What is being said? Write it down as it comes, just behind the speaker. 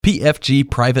PFG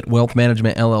Private Wealth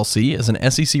Management LLC is an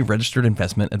SEC-registered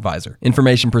investment advisor.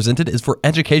 Information presented is for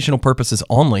educational purposes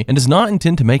only and does not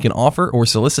intend to make an offer or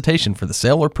solicitation for the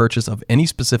sale or purchase of any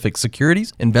specific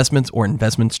securities, investments, or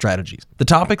investment strategies. The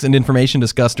topics and information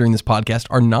discussed during this podcast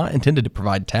are not intended to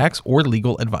provide tax or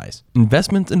legal advice.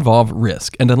 Investments involve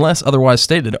risk and, unless otherwise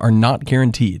stated, are not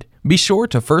guaranteed. Be sure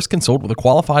to first consult with a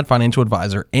qualified financial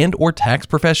advisor and or tax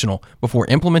professional before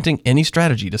implementing any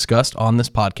strategy discussed on this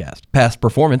podcast. Past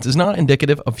performance is not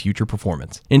indicative of future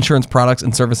performance. Insurance products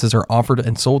and services are offered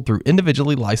and sold through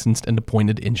individually licensed and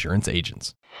appointed insurance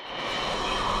agents.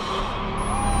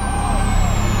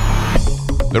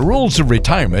 The rules of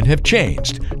retirement have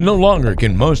changed. No longer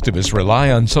can most of us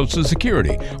rely on Social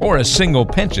Security or a single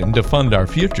pension to fund our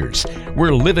futures.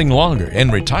 We're living longer,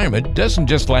 and retirement doesn't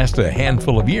just last a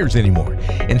handful of years anymore.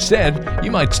 Instead,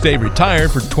 you might stay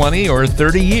retired for 20 or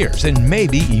 30 years, and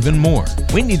maybe even more.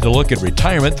 We need to look at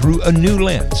retirement through a new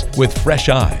lens, with fresh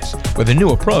eyes, with a new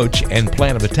approach and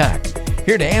plan of attack.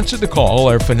 Here to answer the call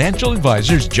are financial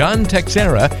advisors John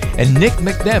Texera and Nick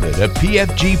McDevitt of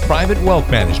PFG Private Wealth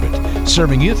Management,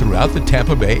 serving you throughout the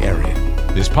Tampa Bay area.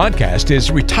 This podcast is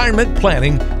Retirement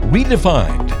Planning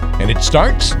Redefined, and it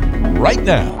starts right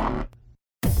now.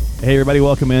 Hey everybody,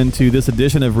 welcome into this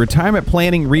edition of Retirement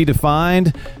Planning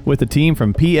Redefined with the team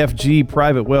from PFG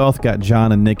Private Wealth. Got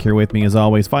John and Nick here with me as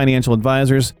always, financial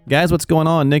advisors. Guys, what's going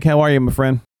on? Nick, how are you, my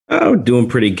friend? Oh, doing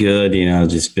pretty good.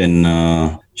 Just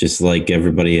been just like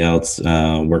everybody else,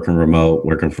 working remote,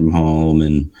 working from home,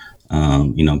 and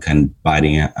kind of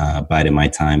biding my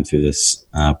time through this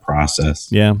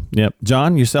process. Yeah.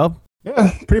 John, yourself?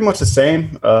 Yeah, pretty much the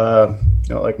same.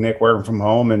 Like Nick, working from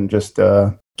home and just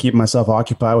keeping myself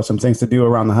occupied with some things to do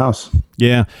around the house.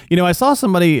 Yeah. I saw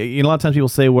somebody, a lot of times people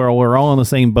say, well, we're all on the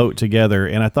same boat together.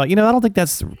 And I thought, I don't think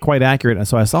that's quite accurate.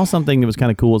 So I saw something that was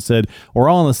kind of cool. It said, we're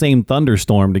all in the same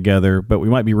thunderstorm together, but we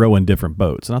might be rowing different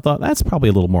boats. And I thought that's probably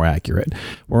a little more accurate.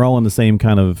 We're all in the same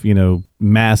kind of,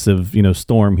 massive,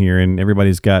 storm here. And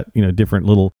everybody's got, different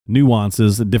little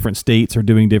nuances. Different states are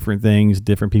doing different things.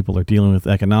 Different people are dealing with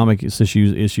economic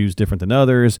issues different than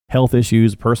others, health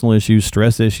issues, personal issues,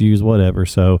 stress issues, whatever.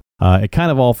 So it kind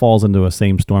of all falls into a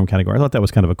same storm category. I thought that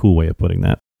was kind of a cool way of putting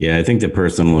that. Yeah, I think the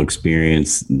personal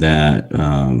experience that,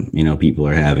 people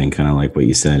are having, kind of like what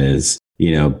you said, is,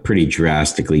 pretty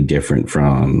drastically different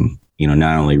from,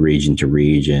 not only region to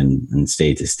region and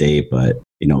state to state, but,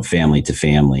 family to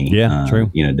family. Yeah,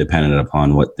 true. Dependent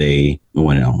upon what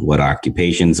what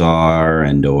occupations are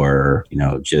or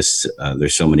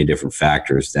there's so many different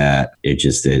factors that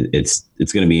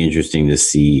it's going to be interesting to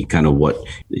see kind of what,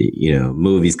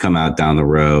 movies come out down the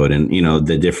road and,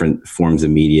 the different forms of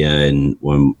media and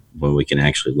when we can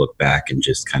actually look back and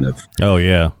just kind of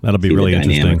that'll be really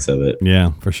interesting of it.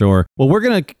 Yeah, for sure. Well, we're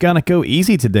going to kind of go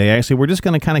easy today. Actually, we're just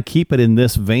going to kind of keep it in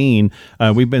this vein.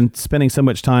 We've been spending so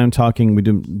much time talking. We've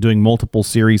been doing multiple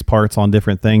series parts on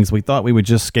different things. We thought we would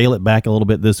just scale it back a little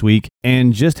bit this week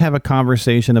and just have a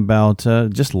conversation about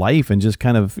just life and just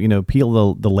kind of,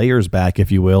 peel the layers back,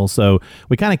 if you will. So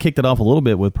we kind of kicked it off a little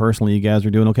bit with personally, you guys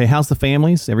are doing okay. How's the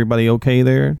families? Everybody okay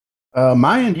there?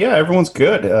 My end, yeah, everyone's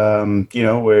good.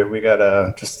 We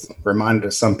got just reminded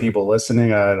of some people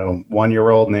listening. I had a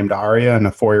 1-year-old named Aria and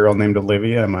a 4-year-old named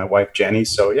Olivia and my wife Jenny.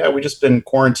 So yeah, we just been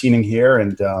quarantining here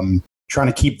and trying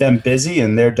to keep them busy,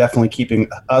 and they're definitely keeping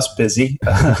us busy.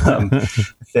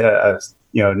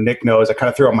 Nick knows I kind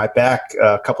of threw up my back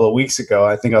a couple of weeks ago.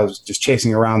 I think I was just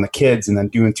chasing around the kids and then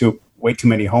doing way too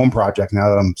many home projects now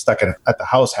that I'm stuck at the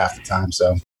house half the time.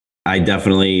 So. I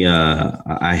definitely,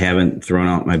 I haven't thrown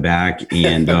out my back,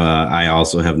 and I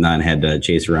also have not had to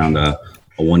chase around a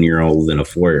 1-year-old and a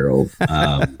 4-year-old.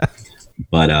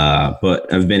 But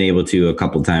I've been able to a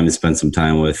couple of times spend some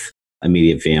time with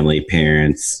immediate family,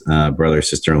 parents, brother,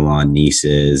 sister-in-law,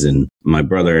 nieces, and my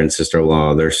brother and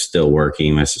sister-in-law, they're still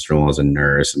working. My sister-in-law is a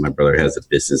nurse, and my brother has a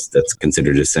business that's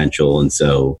considered essential. And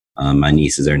so my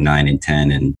nieces are 9 and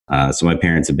 10. And so my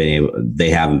parents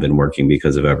they haven't been working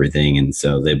because of everything. And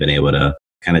so they've been able to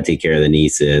kind of take care of the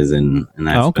nieces, and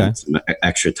I've spent some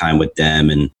extra time with them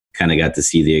and kind of got to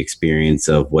see the experience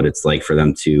of what it's like for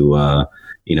them to,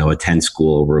 attend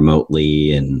school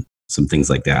remotely and some things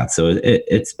like that. So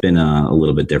it's been a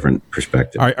little bit different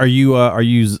perspective. Are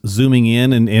you zooming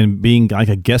in and being like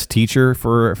a guest teacher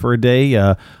for a day?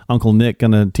 Uncle Nick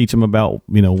gonna teach them about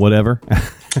whatever?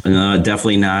 No,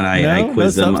 definitely not. I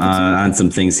quiz them on some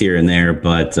things here and there,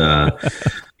 but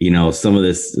some of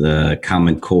this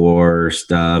Common Core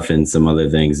stuff and some other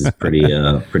things is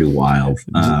pretty wild.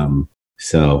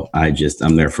 So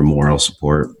I'm there for moral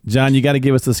support. John, you got to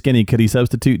give us the skinny. Could he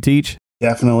substitute teach?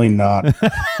 Definitely not.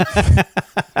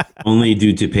 Only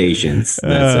due to patience.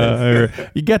 That's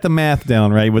it. You got the math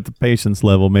down, right? With the patience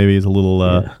level, maybe it's a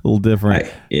little different.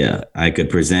 I could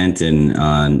present and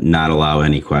not allow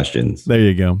any questions. There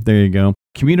you go.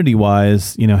 Community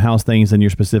wise, how's things in your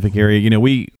specific area?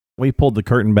 We pulled the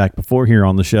curtain back before here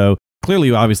on the show.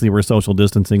 Clearly, obviously, we're social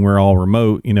distancing. We're all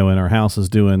remote, in our houses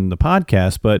doing the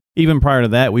podcast. But even prior to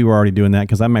that, we were already doing that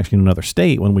because I'm actually in another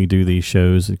state when we do these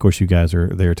shows. Of course, you guys are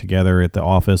there together at the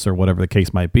office or whatever the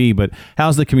case might be. But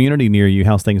how's the community near you?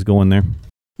 How's things going there?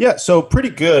 Yeah, so pretty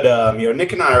good.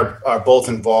 Nick and I are both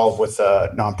involved with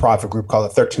a nonprofit group called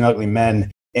the 13 Ugly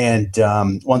Men. And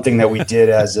one thing that we did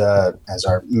as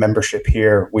our membership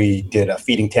here, we did a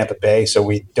Feeding Tampa Bay. So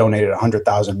we donated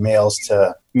 100,000 meals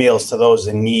to those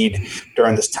in need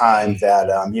during this time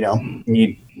that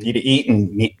need to eat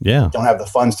and don't have the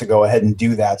funds to go ahead and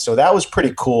do that. So that was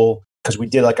pretty cool because we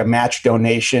did like a match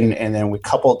donation, and then we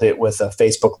coupled it with a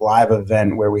Facebook Live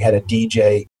event where we had a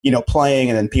DJ, playing,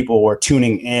 and then people were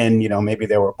tuning in. Maybe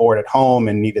they were bored at home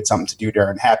and needed something to do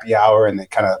during happy hour, and they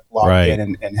kind of logged in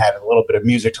and had a little bit of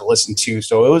music to listen to.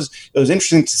 So it was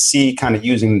interesting to see kind of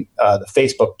using the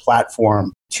Facebook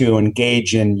platform to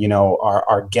engage in,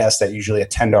 our guests that usually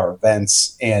attend our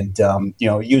events, and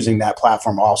using that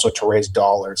platform also to raise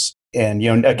dollars. And,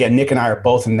 again, Nick and I are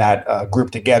both in that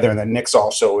group together, and then Nick's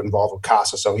also involved with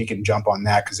CASA, so he can jump on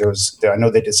that because I know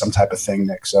they did some type of thing,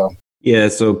 Nick. So yeah,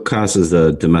 so CASA is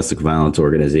the domestic violence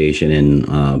organization in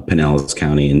Pinellas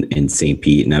County in St.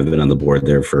 Pete, and I've been on the board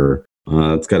there for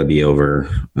it's got to be over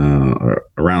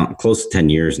around close to 10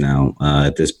 years now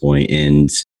at this point, and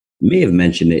may have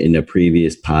mentioned it in a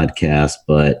previous podcast,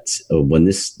 but when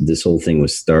this whole thing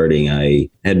was starting, I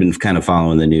had been kind of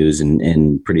following the news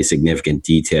in pretty significant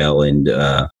detail. And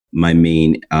my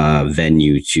main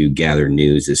venue to gather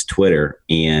news is Twitter.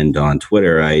 And on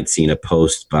Twitter, I had seen a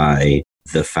post by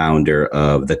the founder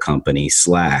of the company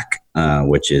Slack,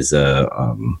 which is a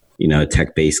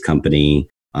tech-based company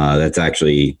that's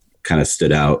actually kind of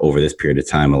stood out over this period of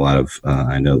time. A lot of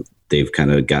I know they've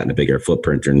kind of gotten a bigger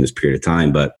footprint during this period of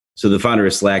time, but so the founder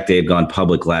of Slack, they had gone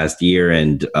public last year,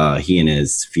 and he and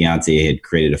his fiance had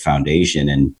created a foundation,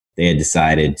 and they had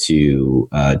decided to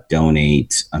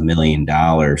donate $1 million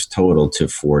total to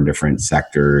 4 different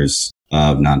sectors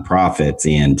of nonprofits.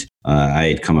 And I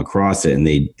had come across it, and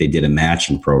they did a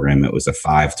matching program. It was a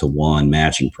 5-to-1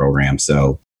 matching program.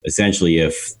 So essentially,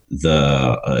 if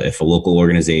a local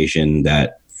organization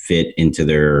that fit into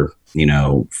their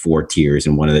 4 tiers,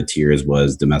 and one of the tiers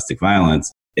was domestic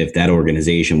violence, if that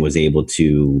organization was able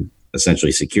to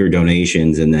essentially secure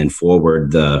donations and then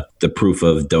forward the proof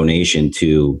of donation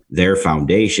to their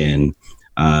foundation,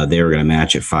 they were going to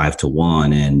match it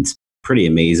 5-to-1. And pretty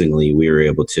amazingly, we were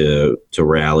able to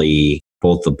rally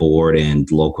both the board and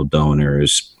local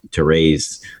donors to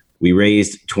raised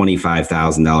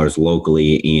 $25,000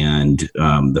 locally, and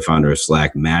the founder of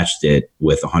Slack matched it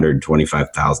with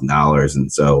 $125,000. And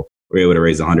so we were able to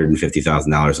raise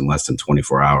 $150,000 in less than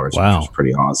 24 hours, wow, which was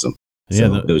pretty awesome. Yeah,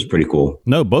 so it was pretty cool.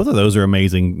 No, both of those are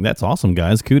amazing. That's awesome,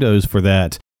 guys. Kudos for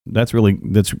that. That's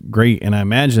great. And I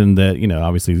imagine that,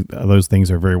 obviously those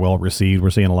things are very well received.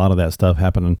 We're seeing a lot of that stuff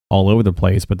happening all over the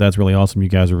place, but that's really awesome. You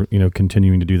guys are,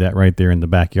 continuing to do that right there in the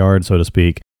backyard, so to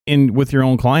speak. And with your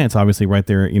own clients, obviously right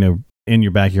there, in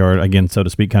your backyard, again, so to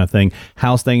speak, kind of thing.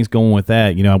 How's things going with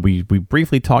that? We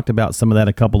briefly talked about some of that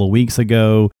a couple of weeks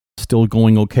ago. Still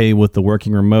going okay with the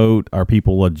working remote? Are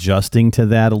people adjusting to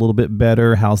that a little bit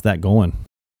better? How's that going?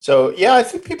 So, yeah, I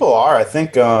think people are. I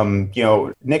think,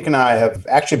 Nick and I have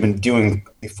actually been doing,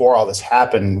 before all this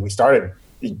happened, we started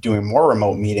doing more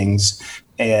remote meetings.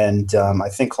 And I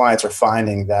think clients are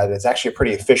finding that it's actually a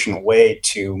pretty efficient way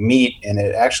to meet, and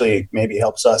it actually maybe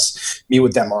helps us meet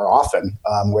with them more often,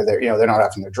 where they're not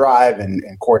having to drive and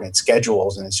coordinate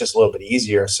schedules, and it's just a little bit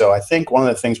easier. So I think one of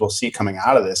the things we'll see coming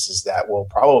out of this is that we'll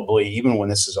probably, even when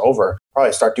this is over,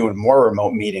 probably start doing more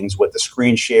remote meetings with the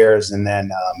screen shares, and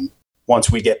then once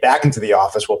we get back into the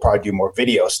office, we'll probably do more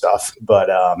video stuff.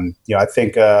 But I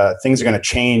think things are going to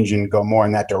change and go more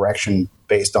in that direction,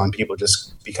 based on people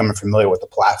just becoming familiar with the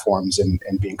platforms and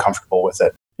being comfortable with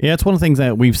it. Yeah, it's one of the things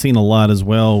that we've seen a lot as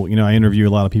well. I interview a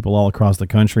lot of people all across the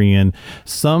country, and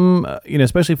some,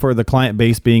 especially for the client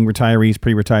base being retirees,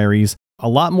 pre-retirees, a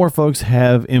lot more folks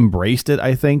have embraced it,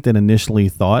 I think, than initially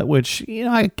thought, which,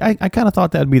 I kind of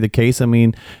thought that'd be the case. I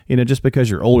mean, just because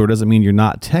you're older doesn't mean you're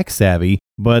not tech savvy.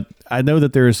 But I know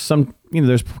that there's some,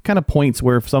 there's kind of points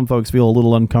where some folks feel a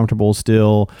little uncomfortable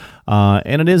still.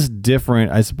 And it is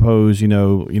different, I suppose,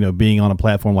 being on a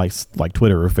platform like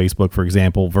Twitter or Facebook, for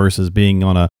example, versus being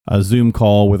on a Zoom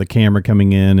call with a camera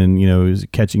coming in and, is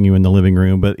catching you in the living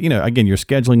room. But, again, you're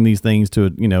scheduling these things to,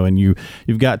 and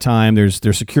you've got time. There's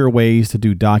secure ways to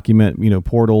do document,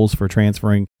 portals for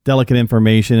transferring delicate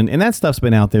information. And that stuff's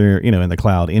been out there, in the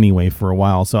cloud anyway for a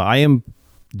while. So I am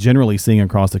generally seeing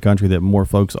across the country that more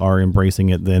folks are embracing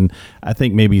it than I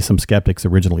think maybe some skeptics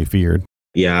originally feared.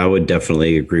 Yeah, I would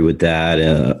definitely agree with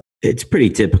that. It's pretty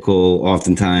typical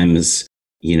oftentimes,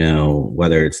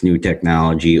 whether it's new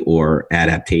technology or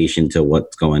adaptation to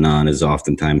what's going on is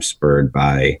oftentimes spurred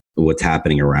by what's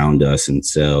happening around us. And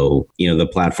so, the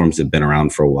platforms have been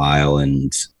around for a while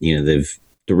and,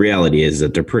 the reality is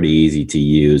that they're pretty easy to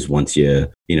use once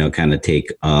you kind of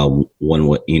take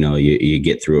you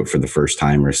get through it for the first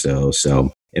time or so.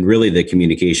 So, and really the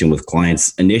communication with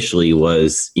clients initially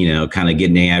was, kind of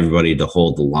getting everybody to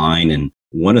hold the line. And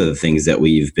one of the things that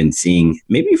we've been seeing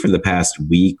maybe for the past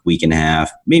week and a half,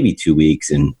 maybe 2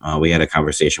 weeks, and we had a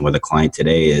conversation with a client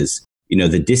today is,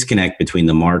 the disconnect between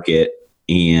the market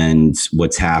and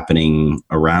what's happening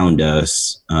around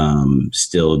us,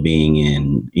 still being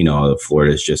in,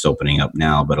 Florida is just opening up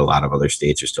now, but a lot of other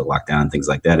states are still locked down and things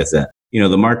like that, is that,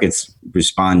 the market's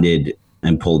responded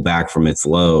and pulled back from its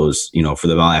lows, for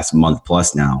the last month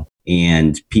plus now.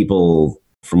 And people,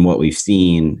 from what we've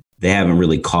seen, they haven't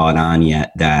really caught on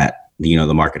yet that,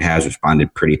 the market has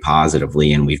responded pretty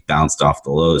positively and we've bounced off the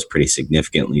lows pretty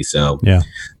significantly. So yeah,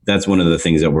 that's one of the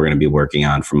things that we're going to be working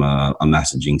on from a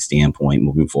messaging standpoint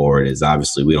moving forward is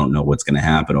obviously we don't know what's going to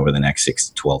happen over the next 6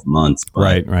 to 12 months.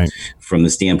 But right. From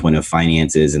the standpoint of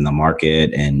finances and the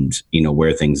market and,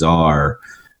 where things are,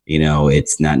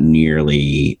 it's not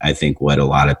nearly, I think, what a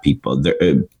lot of people,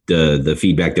 the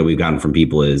feedback that we've gotten from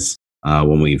people is,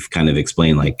 when we've kind of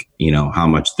explained how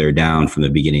much they're down from the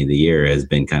beginning of the year has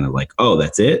been kind of like, oh,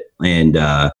 that's it. And,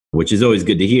 which is always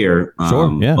good to hear.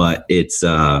 Sure, yeah. But it's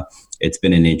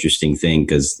been an interesting thing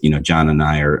because, John and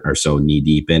I are so knee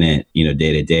deep in it,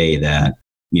 day to day that,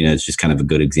 it's just kind of a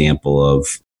good example of,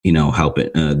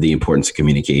 helping the importance of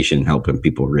communication, helping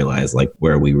people realize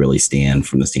where we really stand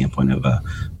from the standpoint of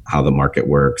how the market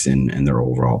works and their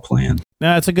overall plan.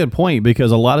 Now, that's a good point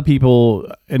because a lot of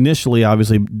people initially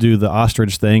obviously do the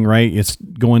ostrich thing, right? It's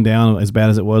going down as bad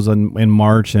as it was in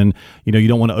March. And, you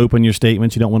don't want to open your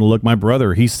statements. You don't want to look. My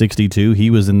brother, he's 62. He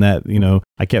was in that,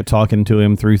 I kept talking to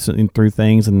him through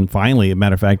things. And finally, as a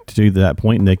matter of fact, to that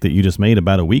point, Nick, that you just made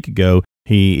about a week ago,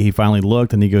 he finally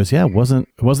looked and he goes, yeah, it wasn't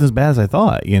as bad as I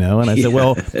thought, And I said,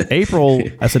 well,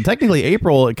 technically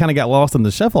April, it kind of got lost in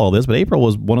the shuffle of this, but April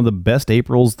was one of the best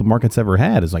Aprils the market's ever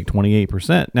had. It's like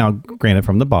 28%. Now, granted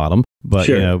from the bottom, but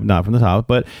sure, not from the top,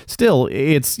 but still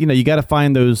it's, you got to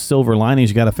find those silver linings.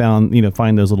 You got to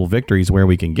find those little victories where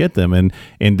we can get them. And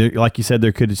there, like you said,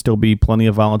 there could still be plenty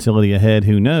of volatility ahead.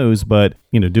 Who knows? But,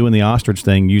 doing the ostrich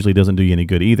thing usually doesn't do you any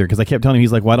good either. Cause I kept telling him,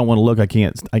 he's like, well, I don't want to look. I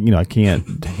can't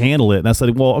handle it. And I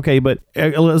said, well, okay, but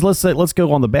let's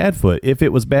go on the bad foot. If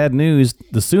it was bad news,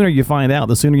 the sooner you find out,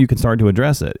 the sooner you can start to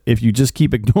address it. If you just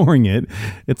keep ignoring it,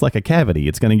 it's like a cavity.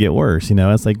 It's going to get worse,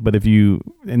 It's like, but and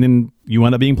then you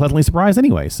end up being pleasantly surprised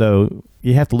anyway. So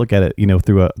you have to look at it,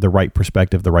 through the right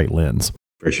perspective, the right lens.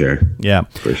 For sure. Yeah.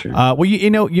 For sure. Well,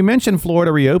 you mentioned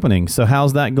Florida reopening. So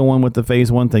how's that going with the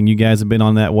phase 1 thing? You guys have been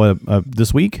on that,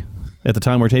 this week at the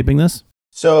time we're taping this?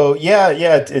 So, yeah,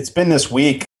 it's been this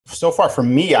week. So far for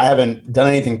me, I haven't done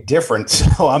anything different.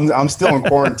 So I'm still in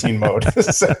quarantine mode.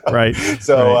 Right.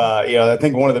 So, I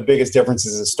think one of the biggest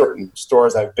differences is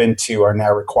stores I've been to are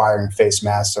now requiring face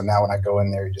masks. So now when I go in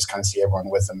there, you just kind of see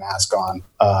everyone with a mask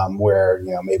on, where,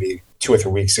 maybe 2 or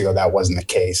 3 weeks ago, that wasn't the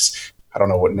case. I don't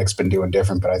know what Nick's been doing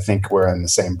different, but I think we're in the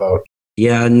same boat.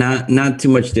 Yeah, not too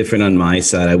much different on my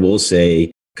side. I will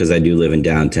say, because I do live in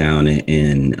downtown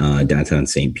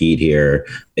St. Pete here,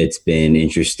 it's been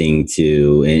interesting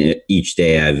and each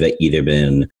day I've either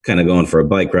been kind of going for a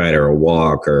bike ride or a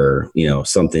walk or,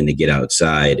 something to get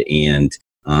outside. And,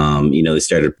 they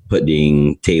started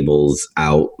putting tables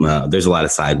out. There's a lot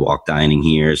of sidewalk dining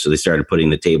here. So they started putting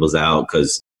the tables out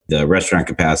because the restaurant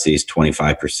capacity is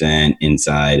 25%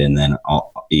 inside, and then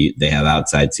they have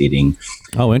outside seating.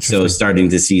 Oh, interesting. So starting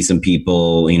to see some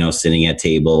people, sitting at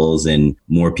tables and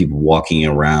more people walking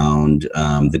around.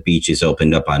 The beaches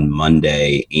opened up on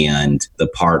Monday, and the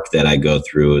park that I go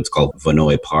through, it's called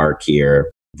Vanoy Park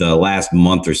here. The last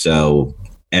month or so,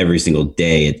 every single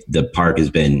day. The park has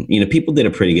been, people did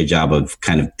a pretty good job of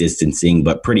kind of distancing,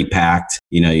 but pretty packed.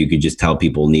 You could just tell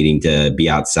people needing to be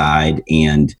outside.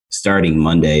 And starting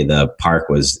Monday, the park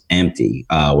was empty,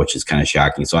 which is kind of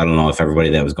shocking. So I don't know if everybody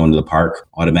that was going to the park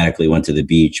automatically went to the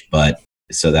beach, but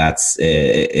so that's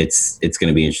it's going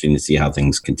to be interesting to see how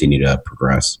things continue to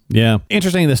progress. Yeah,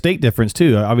 interesting the state difference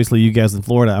too. Obviously, you guys in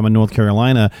Florida, I'm in North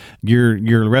Carolina.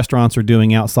 Your restaurants are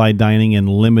doing outside dining and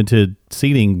limited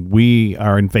seating. We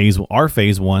are in phase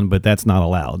 1, but that's not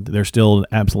allowed. There's still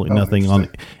absolutely nothing on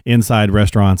inside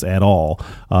restaurants at all.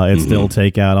 It's still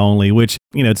takeout only, which,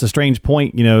 it's a strange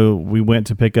point. We went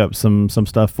to pick up some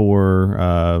stuff for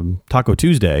Taco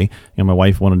Tuesday, and my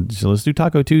wife wanted to, let's do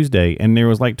Taco Tuesday. And there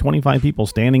was like 25 people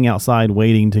standing outside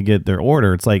waiting to get their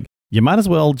order. It's like, you might as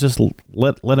well just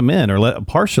let them in, or let a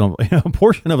portion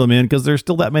of them in, because there's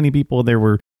still that many people. There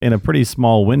were in a pretty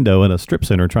small window in a strip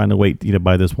center trying to wait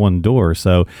by this one door.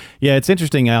 So yeah, it's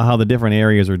interesting how the different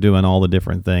areas are doing all the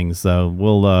different things. So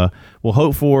we'll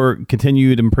hope for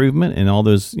continued improvement and all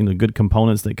those good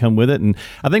components that come with it. And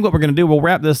I think what we're going to do, we'll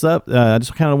wrap this up. I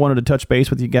just kind of wanted to touch base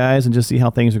with you guys and just see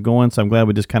how things are going. So I'm glad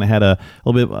we just kind of had a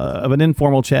little bit of an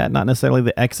informal chat, not necessarily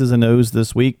the X's and O's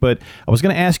this week, but I was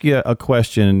going to ask you a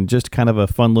question, just kind of a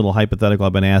fun little hypothetical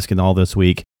I've been asking all this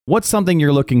week. What's something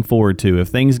you're looking forward to if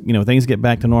things get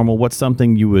back to normal? What's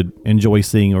something you would enjoy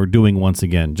seeing or doing once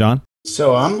again, John?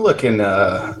 So I'm looking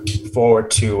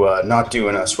forward to not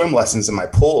doing swim lessons in my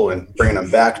pool and bringing them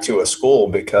back to a school,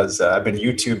 because I've been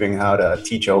YouTubing how to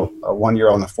teach a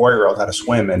 1-year-old and a 4-year-old how to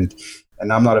swim, and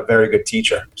I'm not a very good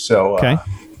teacher. So okay.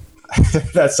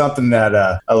 That's something that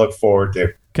I look forward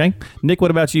to. Okay. Nick, what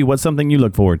about you? What's something you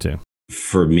look forward to?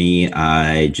 For me,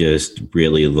 I just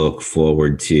really look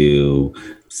forward to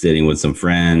sitting with some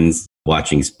friends,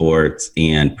 watching sports,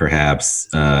 and perhaps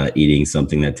eating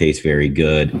something that tastes very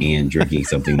good and drinking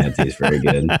something that tastes very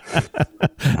good.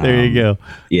 There you go.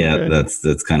 Yeah,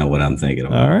 that's kind of what I'm thinking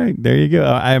about. All right, there you go.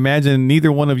 I imagine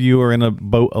neither one of you are in a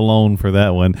boat alone for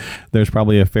that one. There's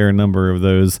probably a fair number of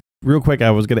those. Real quick, I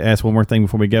was going to ask one more thing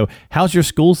before we go. How's your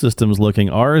school systems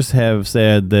looking? Ours have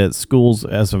said that schools,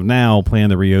 as of now, plan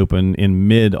to reopen in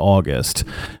mid-August,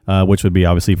 which would be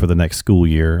obviously for the next school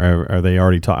year. Are they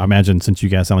already talking? I imagine since you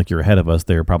guys sound like you're ahead of us,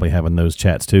 they're probably having those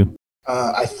chats too.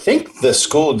 I think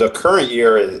the current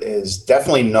year is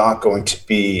definitely not going to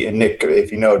be, and Nick,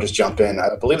 if you know, just jump in. I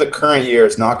believe the current year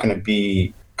is not going to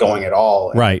be going at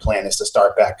all. And right. The plan is to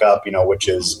start back up, which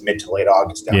is mid to late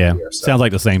August down here. So. Sounds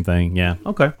like the same thing. Yeah.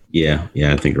 Okay. Yeah,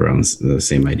 I think around the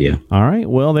same idea. All right.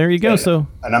 Well, there you go. So,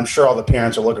 and I'm sure all the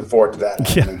parents are looking forward to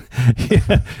that. Yeah.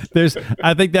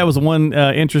 I think that was one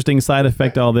interesting side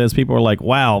effect of all this. People are like,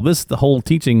 "Wow, the whole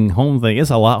teaching home thing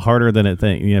is a lot harder than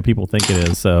people think it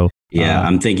is." So. Yeah,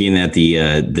 I'm thinking that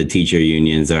the teacher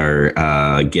unions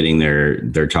are getting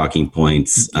their talking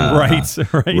points right.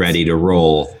 ready to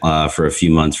roll for a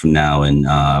few months from now, and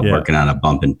working on a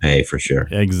bump in pay for sure.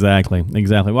 Exactly.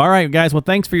 Well, all right, guys. Well,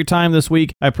 thanks for your time this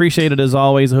week. I appreciate it as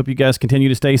always. I hope you guys continue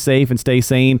to stay safe and stay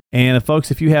sane. And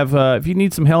folks, if you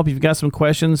need some help, if you've got some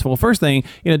questions, well, first thing,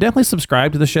 definitely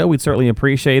subscribe to the show. We'd certainly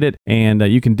appreciate it. And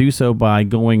you can do so by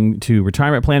going to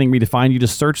Retirement Planning Redefined. You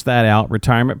just search that out,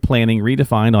 Retirement Planning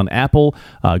Redefined on Apple,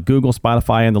 Google,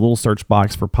 Spotify, and the little search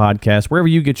box for podcasts, wherever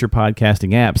you get your podcasting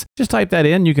apps. Just type that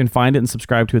in. You can find it and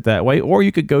subscribe to it that way. Or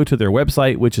you could go to their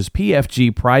website, which is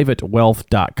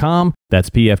pfgprivatewealth.com. That's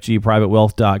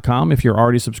pfgprivatewealth.com. If you're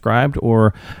already subscribed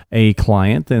or a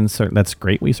client, then that's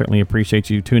great. We certainly appreciate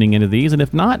you tuning into these. And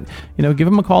if not, give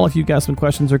them a call if you've got some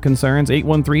questions or concerns.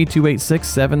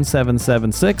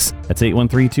 813-286-7776. That's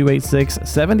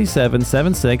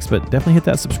 813-286-7776. But definitely hit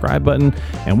that subscribe button.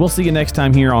 And we'll see you next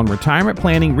time here on Retirement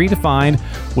Planning Redefined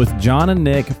with John and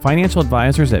Nick, financial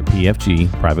advisors at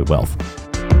PFG Private Wealth.